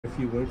A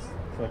few words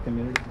for our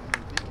community.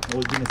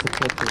 Always been a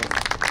support to us.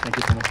 Thank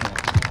you so much, Mel.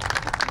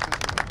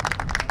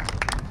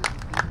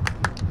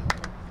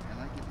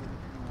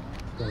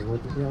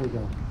 There we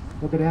go.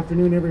 Well, good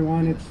afternoon,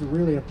 everyone. It's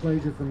really a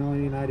pleasure for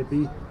Melanie and I to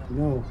be.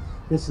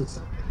 This is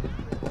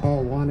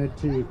all wanted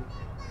to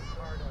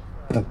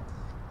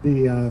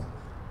the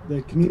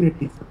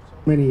community for so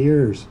many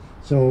years.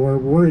 So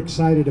we're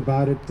excited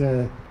about it,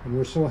 and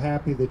we're so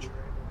happy that you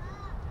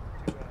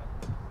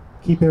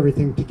keep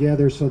everything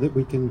together so that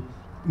we can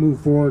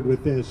move forward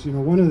with this.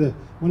 One of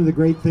the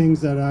great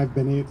things that I've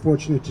been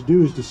fortunate to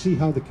do is to see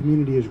how the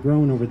community has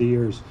grown over the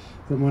years,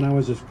 from when I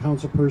was a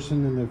council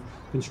person and the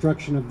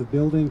construction of the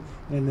building,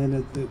 and then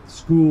at the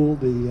school,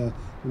 the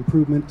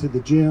improvement to the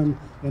gym,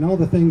 and all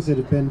the things that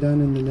have been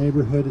done in the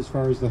neighborhood as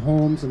far as the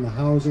homes and the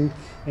housing,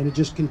 and it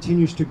just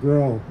continues to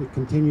grow. It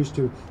continues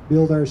to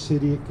build our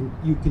city.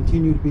 You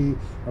continue to be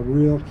a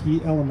real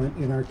key element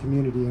in our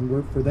community,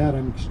 and for that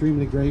I'm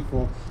extremely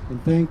grateful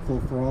and thankful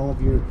for all of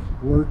your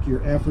work,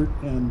 your effort,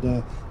 and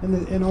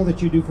all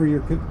that you do for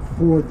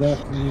the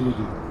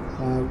community.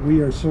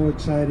 We are so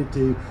excited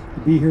to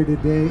be here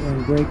today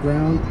and break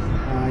ground.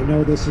 I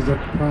know this is a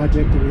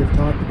project that we have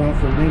talked about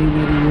for many,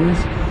 many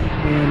years,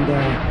 and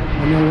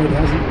I know it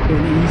hasn't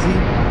been easy.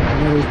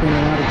 I know there's been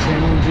a lot of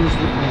challenges.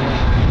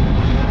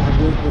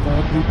 I've worked with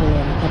our people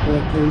on a couple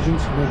of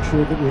occasions to make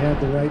sure that we have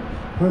the right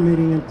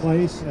permitting in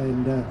place,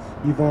 and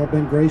you've all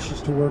been gracious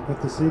to work with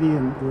the city,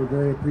 and we're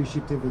very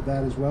appreciative of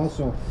that as well.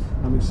 So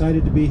I'm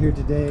excited to be here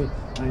today.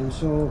 I am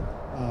so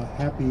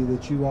happy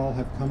that you all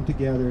have come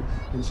together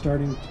and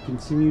starting to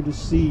continue to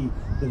see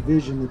the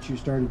vision that you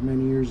started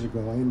many years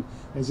ago. And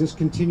as this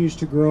continues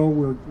to grow,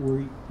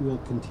 we'll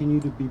continue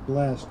to be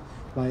blessed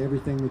by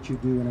everything that you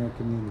do in our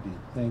community.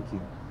 Thank you.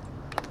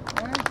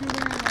 Thank you,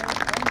 man.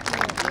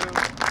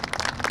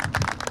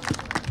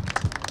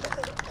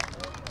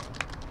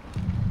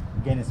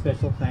 Again, a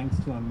special thanks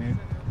to Amir,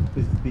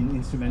 who's been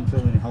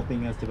instrumental in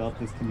helping us develop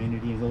this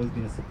community. He's always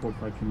been a support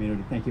for our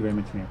community. Thank you very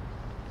much, Amir.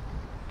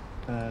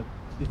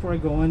 Before I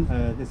go on,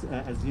 as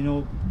you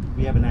know,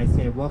 we have an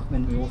ICI WAQF,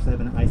 and we also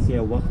have an ICI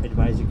WAQF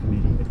Advisory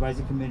Committee.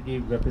 Advisory Committee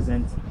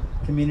represents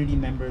community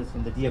members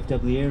from the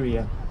DFW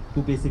area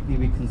who basically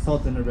we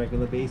consult on a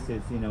regular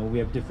basis. We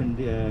have different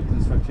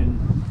construction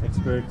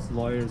experts,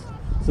 lawyers.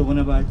 So one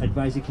of our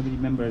Advisory Committee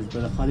members,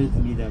 Brother Khalid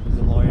Hamida, who's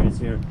a lawyer, is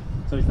here.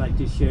 So I'd like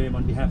to share him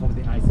on behalf of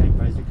the ICI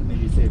Advisory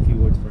Committee to say a few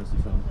words first.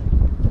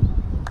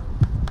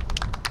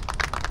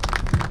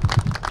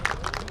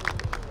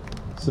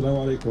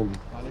 Assalamu alaikum.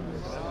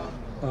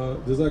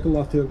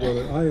 Jazakallah khair,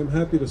 brother. I am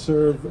happy to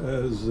serve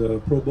as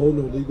pro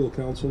bono legal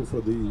counsel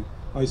for the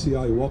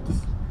ICI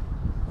WAQF.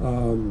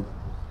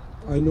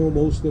 I know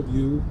most of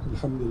you,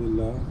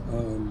 alhamdulillah.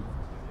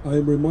 I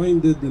am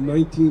reminded in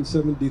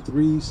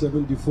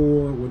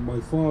 1973-74 when my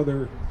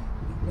father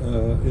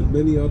and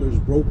many others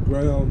broke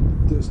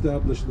ground to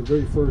establish the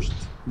very first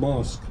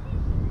mosque,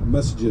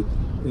 masjid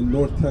in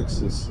North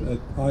Texas at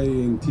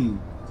IANT.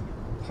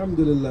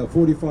 Alhamdulillah,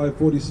 45,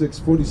 46,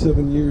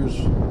 47 years,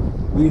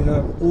 we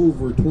have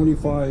over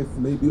 25,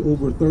 maybe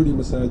over 30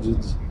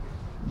 masajids,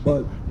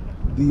 but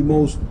the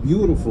most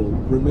beautiful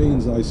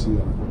remains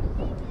ICI.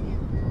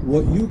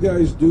 What you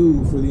guys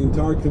do for the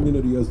entire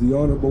community, as the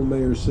Honorable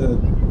Mayor said,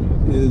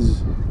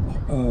 is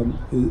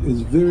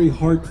very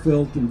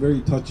heartfelt and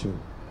very touching.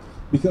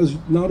 Because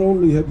not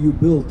only have you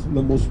built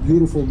the most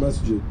beautiful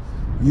masjid,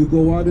 you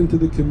go out into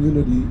the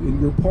community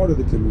and you're part of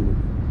the community.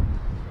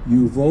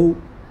 You vote.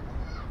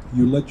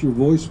 You let your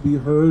voice be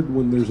heard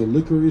when there's a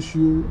liquor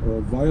issue or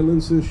a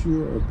violence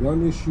issue or a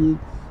gun issue.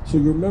 So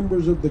you're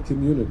members of the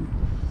community.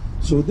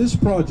 So this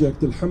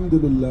project,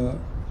 alhamdulillah,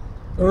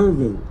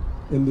 Irving,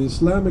 and the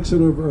Islamic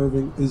Center of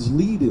Irving is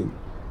leading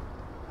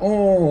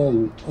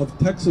all of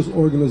Texas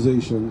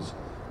organizations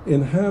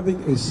in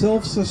having a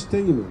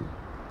self-sustaining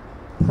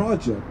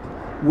project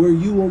where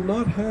you will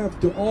not have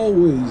to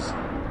always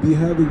be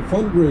having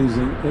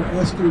fundraising and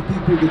asking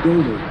people to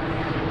donate.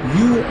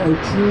 You are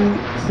true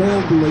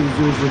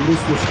trailblazers in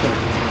this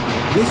respect.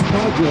 This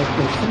project,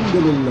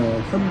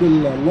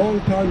 alhamdulillah,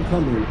 long time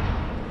coming,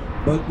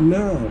 but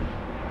now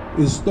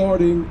is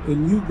starting,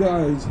 and you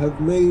guys have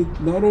made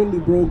not only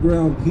broke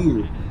ground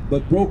here,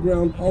 but broke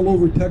ground all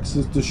over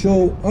Texas to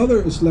show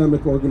other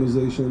Islamic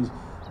organizations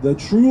the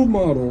true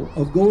model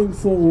of going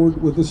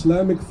forward with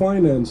Islamic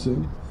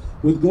financing,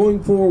 with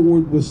going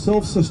forward with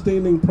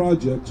self-sustaining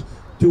projects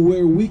to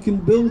where we can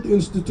build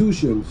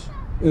institutions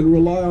and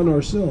rely on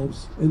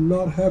ourselves and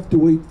not have to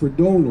wait for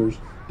donors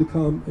to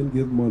come and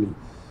give money.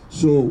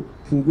 So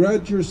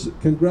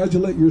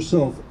congratulate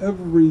yourself,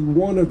 every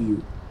one of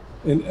you,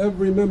 and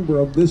every member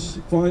of this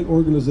fine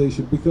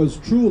organization, because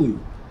truly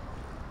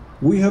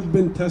we have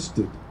been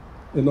tested,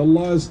 and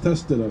Allah has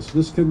tested us.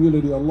 This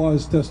community, Allah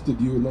has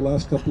tested you in the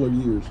last couple of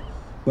years.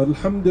 But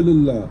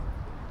alhamdulillah,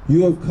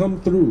 you have come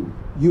through,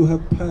 you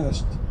have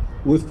passed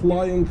with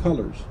flying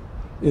colors.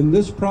 And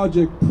this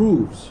project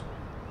proves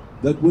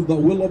that with the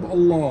will of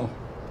Allah,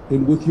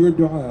 and with your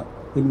dua,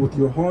 and with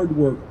your hard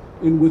work,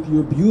 and with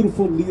your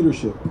beautiful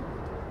leadership,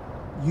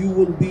 you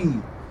will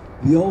be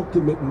the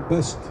ultimate and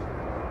best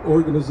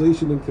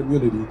organization and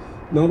community,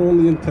 not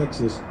only in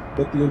Texas,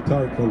 but the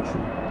entire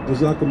country.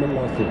 Jazakum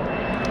Allah khair.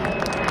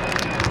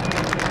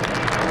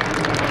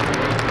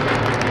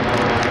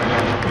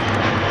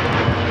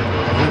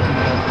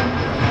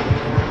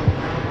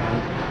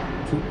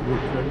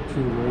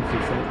 Two words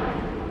you said.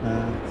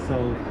 So,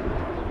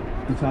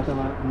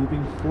 inshallah,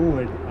 moving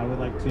forward, I would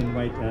like to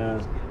invite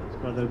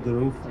Brother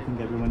Duruf. I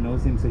think everyone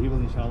knows him, so he will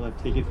inshallah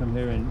take it from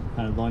here and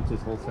kind of launch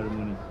this whole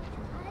ceremony.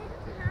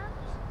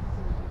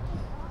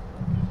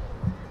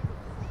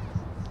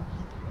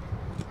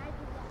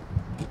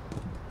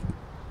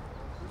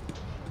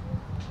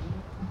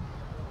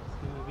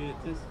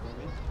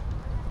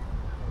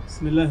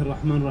 بسم الله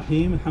الرحمن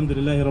الرحيم الحمد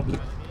لله رب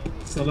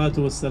العالمين الصلاة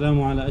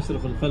والسلام على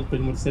أشرف الخلق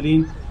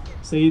المرسلين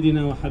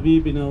سيدنا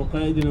وحبيبنا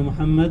وقائدنا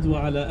محمد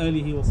وعلى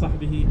آله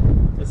وصحبه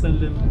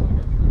وسلم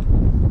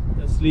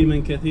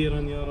تسليما كثيرا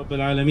يا رب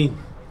العالمين.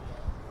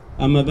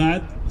 أما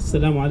بعد،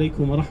 السلام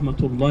عليكم ورحمة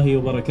الله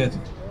وبركاته.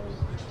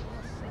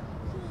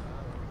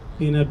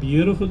 In a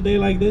beautiful day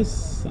like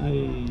this,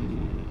 I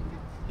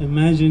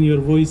imagine your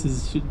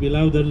voices should be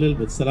louder a little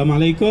bit. Assalamu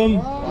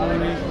alaikum.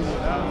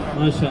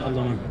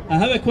 MashaAllah. I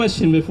have a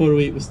question before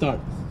we start.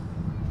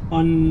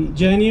 On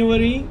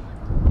January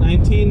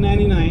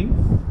 1999,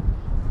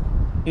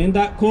 in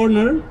that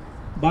corner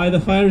by the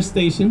fire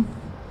station,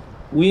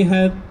 we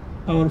had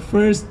our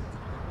first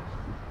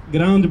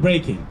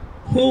groundbreaking.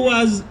 Who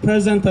was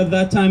present at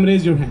that time?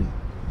 Raise your hand.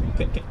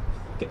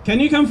 Can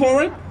you come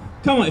forward?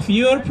 Come on, if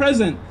you are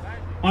present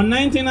on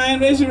 99,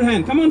 raise your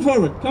hand. Come on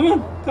forward.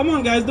 Come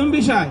on guys, don't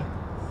be shy.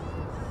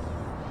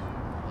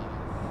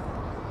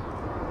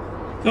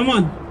 Come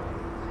on.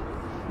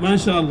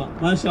 MashaAllah,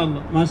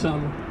 MashaAllah,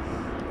 MashaAllah,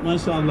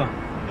 MashaAllah.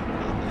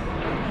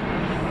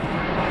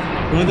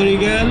 Brother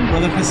Igal,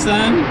 Brother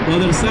Hassan,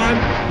 Brother Saad,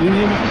 you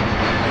name it.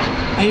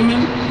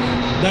 Ayman,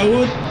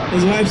 Dawood,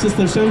 his wife,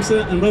 Sister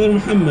Shamsa, and Brother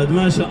Muhammad.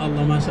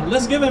 MashaAllah, MashaAllah.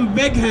 Let's give him a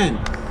big hand.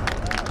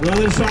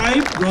 Brother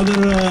Shuaib, Brother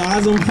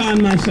Azam Khan,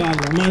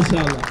 MashaAllah,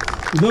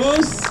 MashaAllah.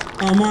 Those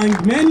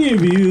among many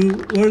of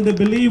you were the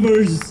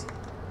believers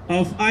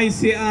of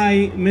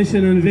ICI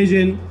Mission and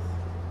Vision,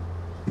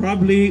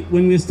 probably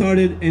when we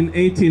started in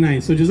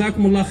 '89. So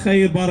Jazakumullah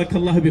khair,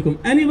 barakallahu bikum.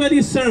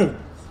 Anybody served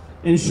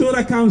in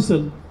Shura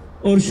Council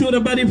or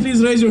Shura Body,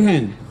 please raise your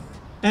hand.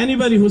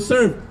 Anybody who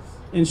served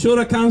in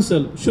Shura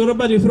Council, Shura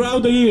Body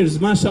throughout the years,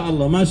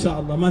 MashaAllah,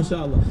 MashaAllah,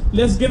 MashaAllah.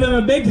 Let's give them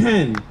a big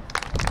hand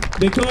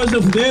because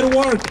of their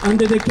work and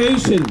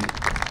dedication.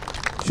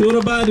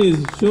 Shura Bodies,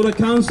 Shura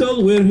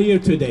Council, we're here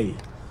today.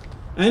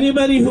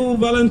 Anybody who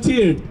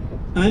volunteered,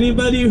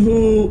 anybody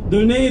who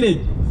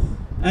donated,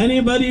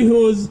 anybody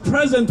who is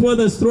present with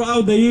us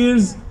throughout the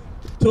years,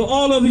 to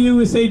all of you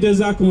we say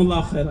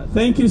Jazakumullah khairah.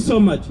 Thank you so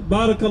much.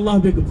 Barakallah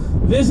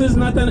bikum. This is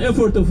not an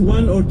effort of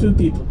one or two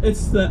people.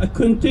 It's a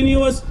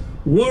continuous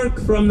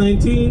work from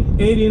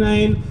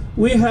 1989.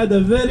 We had a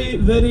very,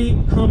 very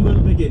humble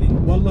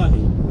beginning,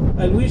 wallahi.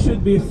 And we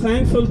should be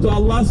thankful to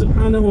Allah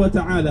subhanahu wa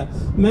ta'ala.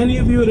 Many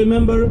of you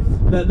remember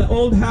that the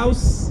old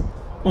house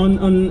on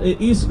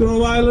East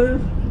Groweiler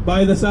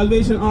by the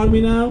Salvation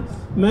Army now.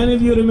 Many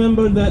of you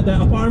remember that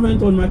the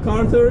apartment on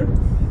MacArthur,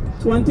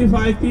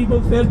 25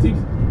 people, 30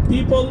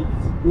 people,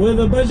 with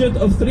a budget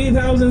of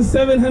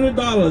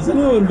 $3,700. And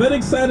we were very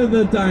excited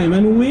at the time.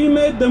 And we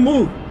made the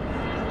move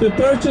to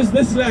purchase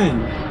this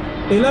land,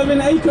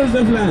 11 acres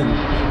of land.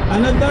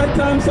 And at that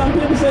time, some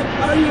people said,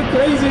 are you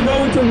crazy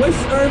going to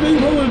West Irving?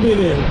 Who will be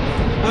there?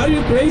 Are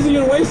you crazy?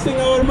 You're wasting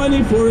our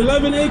money for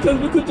 11 acres.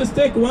 We could just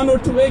take 1 or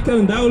 2 acres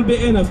and that will be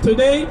enough.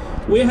 Today,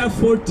 we have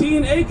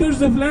 14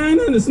 acres of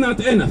land and it's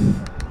not enough.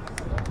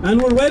 And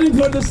we're waiting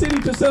for the city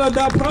to sell out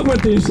that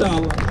property,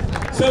 inshallah,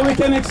 so we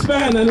can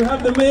expand, and we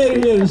have the mayor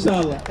here,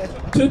 inshallah.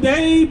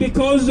 Today,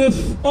 because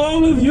of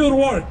all of your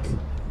work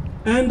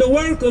and the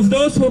work of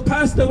those who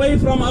passed away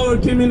from our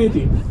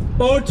community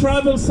or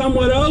traveled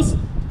somewhere else,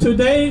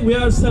 today we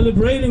are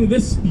celebrating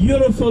this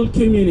beautiful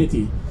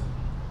community.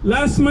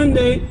 Last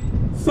Monday,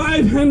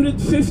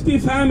 550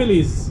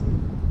 families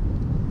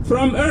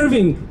from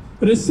Irving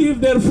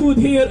received their food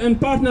here in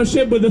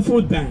partnership with the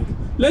food bank.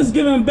 Let's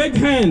give them a big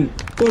hand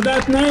for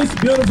that nice,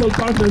 beautiful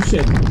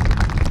partnership.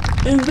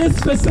 In this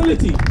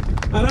facility,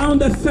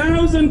 around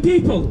 1,000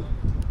 people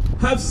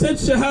have said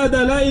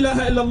Shahada, La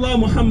ilaha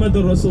illallah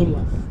Muhammadur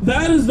Rasulullah.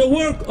 That is the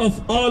work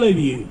of all of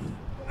you.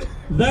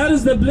 That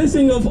is the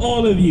blessing of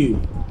all of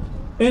you.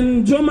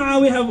 In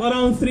Jum'ah, we have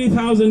around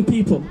 3,000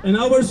 people. In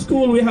our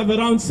school, we have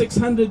around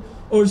 600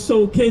 or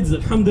so kids,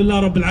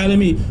 alhamdulillah rabbil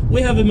alameen.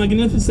 We have a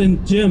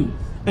magnificent gym.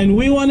 And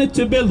we wanted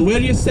to build, where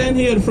you stand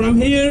here, from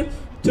here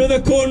to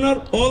the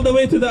corner, all the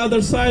way to the other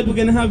side, we're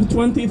gonna have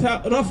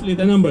 20,000, roughly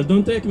the number,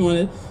 don't take me on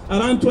it,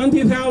 around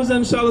 20,000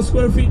 inshallah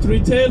square feet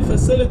retail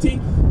facility.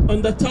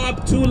 On the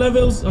top 2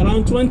 levels,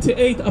 around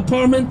 28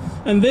 apartments,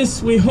 and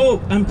this we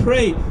hope and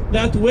pray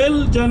that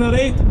will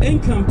generate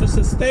income to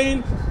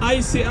sustain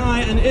ICI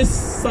and its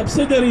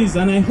subsidiaries,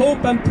 and I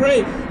hope and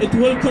pray it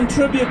will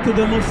contribute to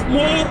the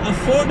more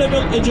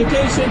affordable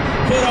education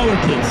for our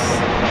kids.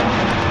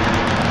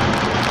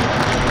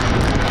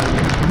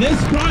 This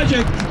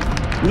project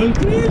will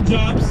create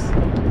jobs,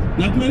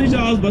 not many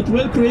jobs, but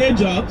will create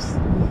jobs.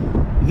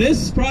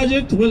 This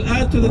project will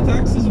add to the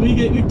taxes we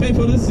pay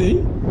for the city,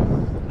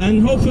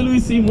 and hopefully we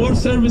see more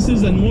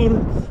services and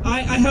more.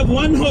 I have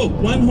one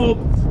hope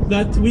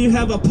that we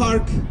have a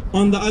park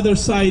on the other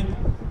side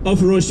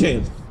of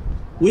Rochelle.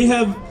 We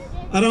have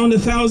around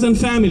 1,000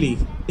 family,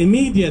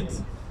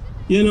 immediate.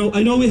 You know,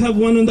 I know we have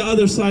one on the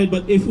other side,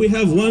 but if we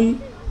have one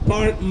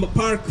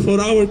park for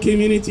our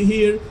community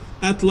here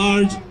at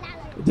large,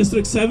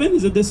 District 7,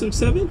 is it District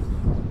 7?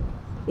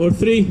 Or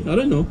 3, I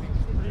don't know.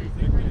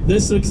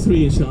 District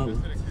 3, inshallah.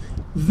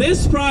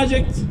 This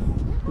project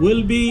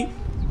will be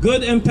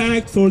good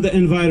impact for the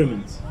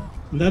environment.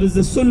 That is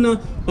the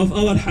sunnah of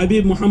our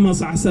Habib Muhammad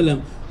sallallahu alaihi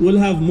wasallam. We'll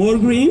have more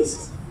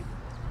greens.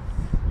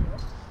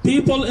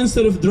 People,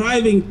 instead of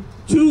driving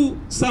to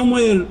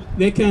somewhere,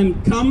 they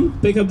can come,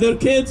 pick up their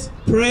kids,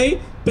 pray,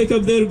 pick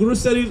up their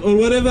groceries or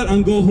whatever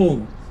and go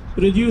home.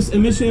 Reduce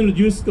emission,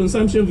 reduce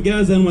consumption of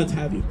gas and what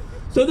have you.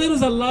 So there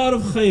is a lot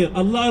of khair,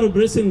 a lot of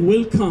blessing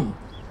will come.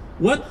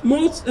 What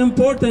most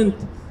important,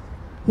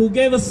 who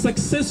gave us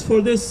success for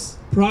this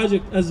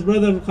project, as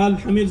Brother Khalid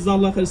Hamid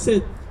Zallah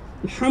said,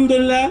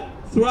 alhamdulillah,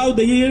 throughout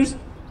the years,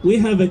 we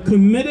have a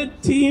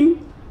committed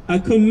team, a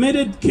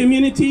committed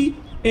community,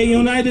 a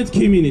united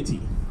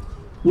community.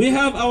 We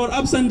have our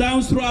ups and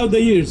downs throughout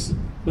the years,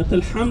 but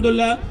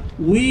alhamdulillah,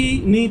 we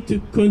need to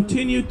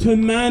continue to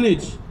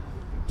manage,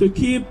 to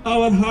keep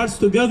our hearts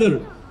together,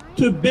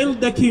 to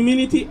build the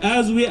community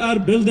as we are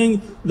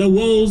building the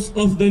walls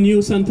of the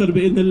new center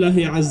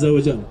bi'idhnillahi azza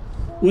wa jal.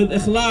 With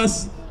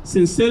ikhlas,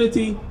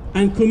 sincerity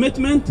and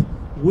commitment,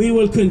 we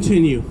will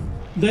continue.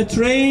 The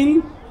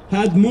train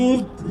had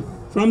moved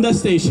from the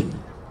station.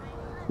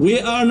 We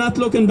are not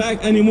looking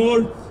back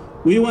anymore.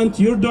 We want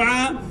your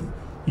dua,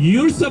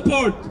 your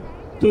support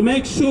to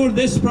make sure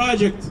this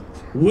project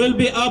will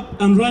be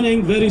up and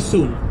running very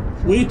soon.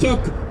 We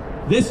took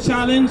this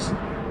challenge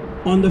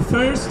on the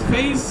first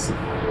phase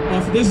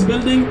of this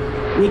building,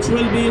 which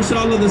will be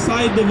inshallah the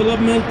site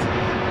development,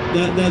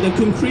 the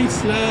concrete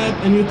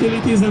slab and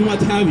utilities and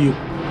what have you.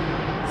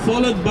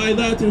 Followed by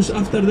that, and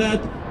after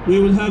that, we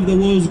will have the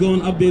walls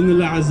going up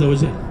bi'idhnillah azza wa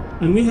jal.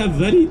 And we have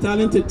very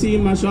talented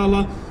team,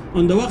 mashallah,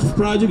 on the Waqf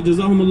project,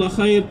 Jazahumullah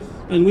khair.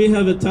 And we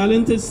have a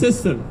talented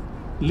sister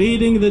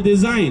leading the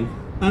design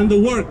and the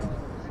work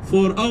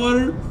for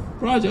our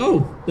project.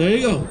 Oh, there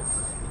you go.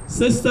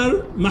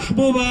 Sister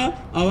Mahbooba,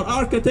 our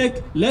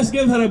architect. Let's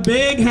give her a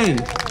big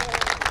hand.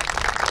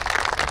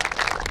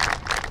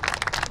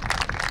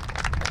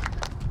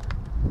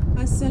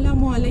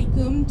 Assalamu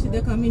alaikum to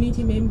the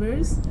community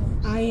members.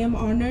 I am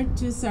honored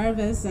to serve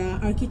as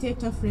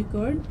architect of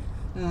record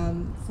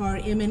for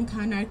Amin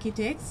Khan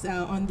Architects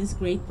on this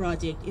great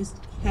project. It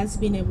has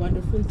been a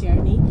wonderful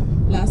journey.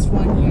 Last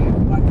 1 year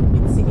working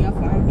with City of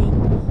Irving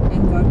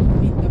and working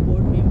with the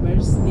board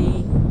members.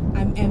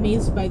 I'm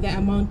amazed by the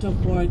amount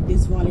of work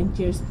these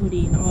volunteers put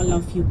in, all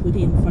of you put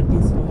in for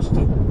this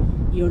masjid.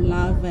 Your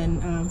love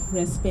and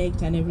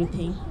respect and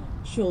everything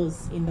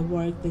shows in the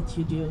work that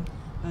you do.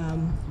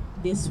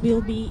 This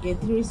will be a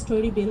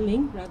 3-story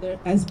building,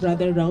 as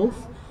Brother Rauf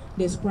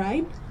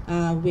described,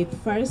 with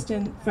first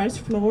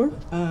floor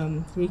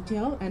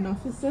retail and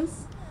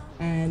offices,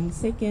 and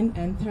second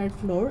and third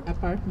floor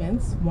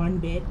apartments, 1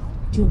 bed,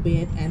 2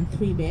 bed, and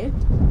 3 bed,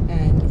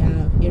 and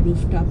a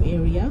rooftop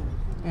area,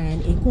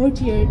 and a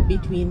courtyard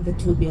between the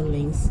 2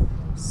 buildings.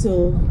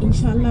 So,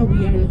 inshallah,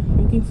 we are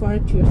looking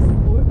forward to your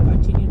support,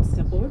 continued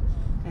support,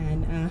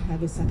 and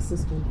have a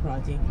successful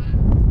project.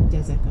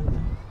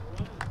 Jazakallah.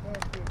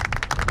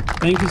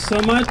 Thank you so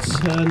much,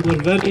 and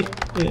we're very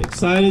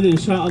excited,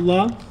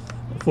 inshallah,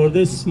 for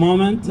this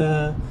moment.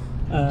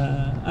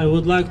 I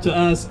would like to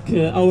ask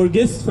our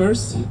guests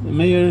first, the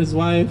mayor's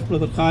wife,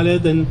 Brother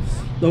Khalid, and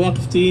the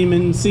Waqf team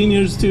and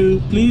seniors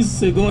to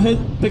please go ahead,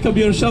 pick up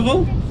your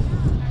shovel.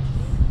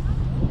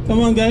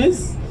 Come on,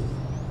 guys.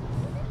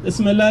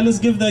 Bismillah, let's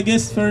give the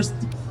guests first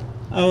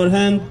our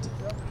hand.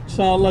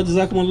 Inshallah,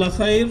 Jazakumullah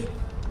khair.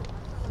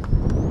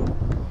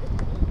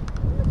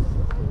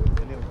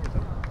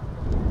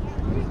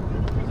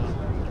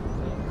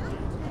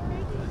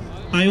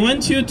 I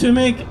want you to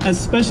make a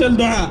special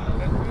dua.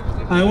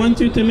 I want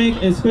you to make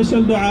a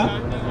special dua.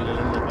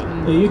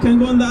 You can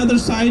go on the other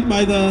side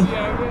by the,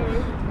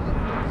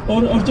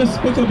 or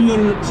just pick up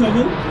your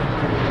shovel.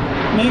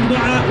 Make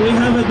dua. We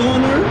have a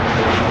donor.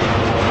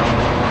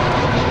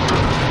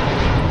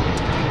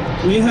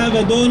 We have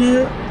a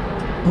donor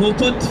who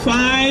put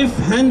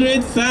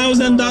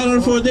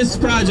 $500,000 for this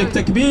project.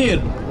 Takbir.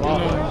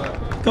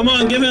 Come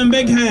on, give him a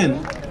big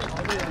hand.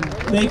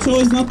 They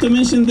chose not to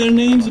mention their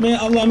names. May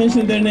Allah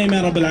mention their name,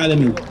 Ya Rabbil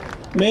Alameen.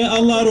 May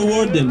Allah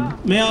reward them.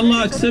 May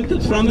Allah accept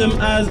it from them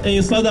as a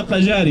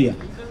sadaqah jariyah.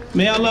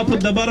 May Allah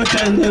put the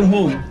barakah in their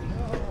home.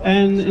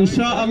 And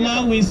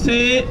inshallah we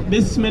say,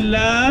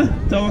 Bismillah,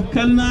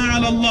 tawakkalna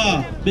ala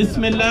Allah.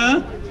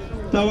 Bismillah,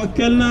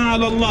 tawakkalna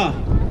ala Allah.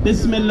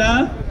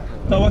 Bismillah,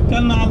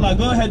 tawakkalna ala Allah.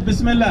 Go ahead,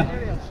 Bismillah.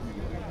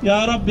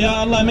 Ya Rabb, Ya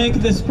Allah, make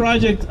this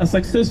project a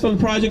successful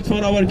project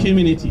for our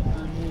community.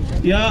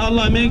 Ya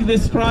Allah, make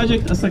this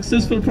project a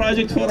successful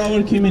project for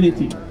our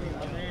community.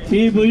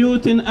 في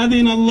بيوت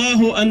أذن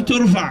الله أن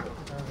ترفع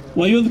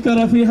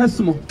ويذكر فيها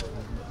اسمه.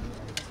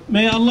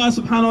 May Allah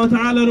subhanahu wa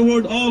ta'ala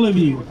reward all of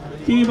you.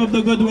 Keep up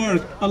the good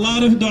work. A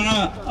lot of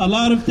dua, a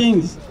lot of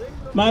things.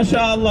 ما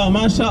شاء الله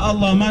ما شاء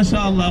الله ما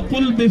شاء الله.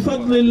 قل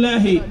بفضل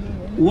الله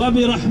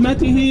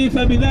وبرحمته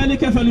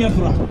فبذلك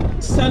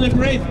فليفرح.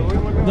 Celebrate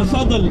the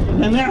fadl,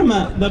 the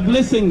ni'mah, the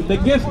blessing, the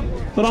gift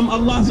from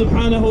Allah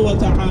subhanahu wa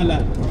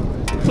ta'ala.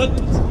 Put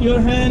your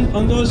hand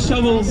on those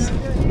shovels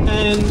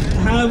and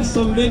have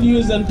some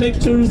videos and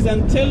pictures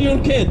and tell your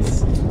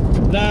kids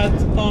that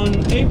on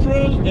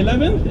April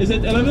 11th, is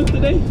it 11th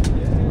today?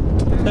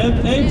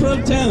 April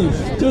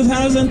 10th,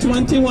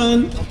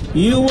 2021,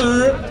 you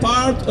were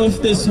part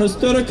of this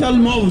historical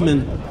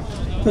movement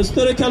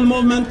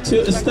to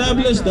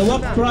establish the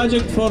WAQF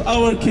project for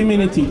our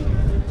community.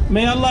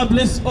 May Allah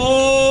bless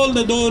all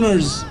the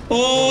donors,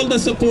 all the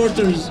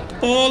supporters,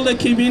 all the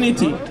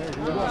community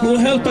who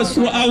help us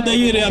throughout the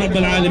year, Ya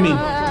Rabbil Alameen.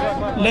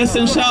 Let's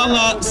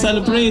inshallah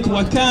celebrate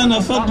وَكَانَ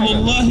فَضْلُ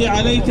اللَّهِ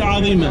عَلَيْكَ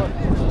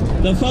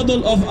عَظِيمًا. The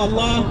fadl of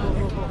Allah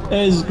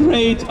is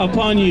great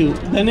upon you.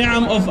 The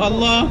ni'am of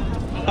Allah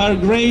are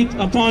great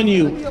upon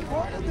you.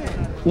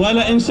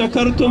 وَلَئِن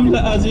شَكَرْتُمْ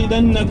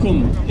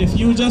لَأَزِيدَنَّكُمْ. If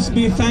you just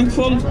be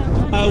thankful,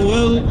 I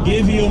will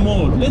give you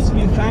more. Let's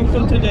be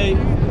thankful today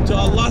to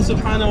Allah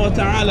subhanahu wa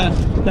ta'ala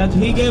that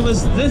He gave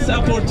us this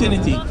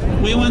opportunity.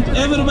 We want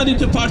everybody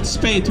to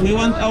participate. We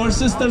want our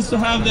sisters to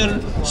have their,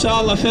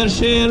 inshallah, fair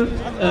share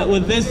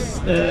with this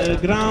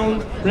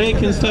ground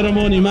breaking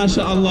ceremony,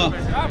 mashallah.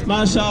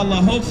 Mashallah.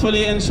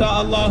 Hopefully,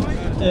 inshallah,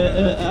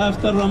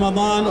 after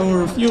Ramadan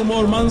or a few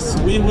more months,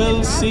 we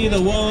will see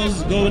the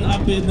walls going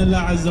up in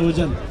Allah Azza wa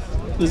Jal.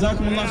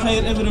 Jazakumullah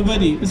khair,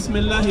 everybody.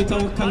 Bismillah,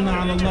 tawakkalna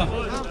ala Allah.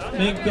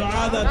 Make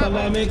dua that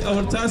Allah make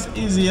our task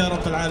easy, Ya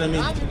Rabbil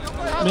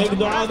Alameen. Make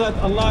dua that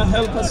Allah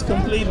help us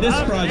complete this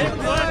project.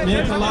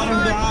 Make a lot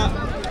of dua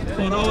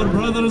for our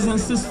brothers and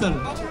sisters,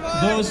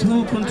 those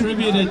who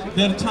contributed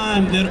their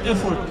time, their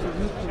effort,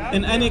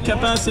 in any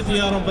capacity,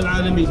 Ya Rabbil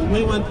Alameen.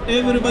 We want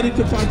everybody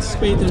to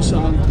participate,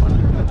 inshallah,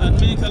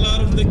 and make a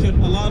lot of dhikr,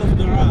 a lot of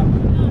dua.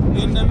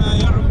 إنما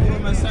يعمر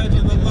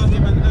مساجد الله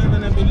من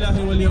آمن بالله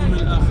واليوم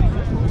الآخر.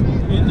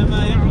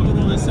 إنما يعمر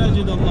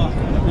مساجد الله.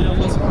 May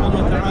Allah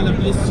subhanahu wa ta'ala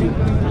bless you.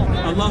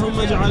 اللهم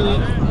اجعل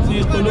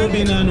في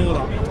قلوبنا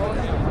نورا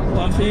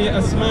وفي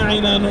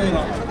أسماعنا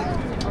نورا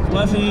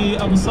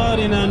وفي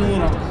أبصارنا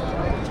نورا.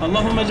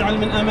 اللهم اجعل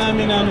من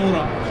أمامنا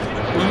نورا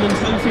ومن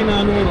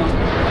خلفنا نورا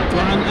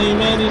وعن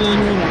أيماننا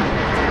نورا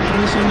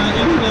وعن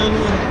شمائلنا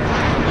نورا.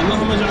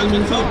 اللهم اجعل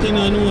من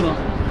فوقنا نورا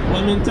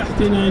ومن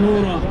تحتنا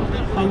نورا.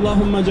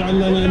 اللهم اجعل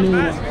لنا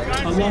نورا.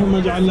 اللهم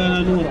اجعل لنا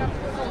نورا.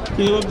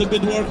 Keep up the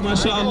good work,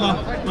 mashallah,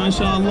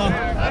 mashallah.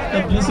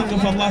 The blessing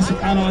of Allah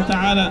subhanahu wa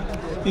ta'ala,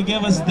 He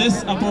gave us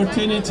this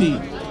opportunity.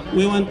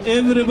 We want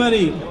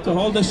everybody to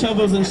hold the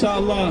shovels,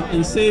 inshallah,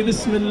 and say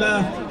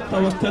Bismillah,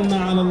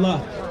 tawakkalna ala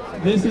Allah.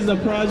 This is a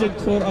project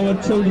for our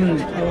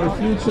children, our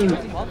future,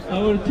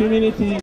 our community.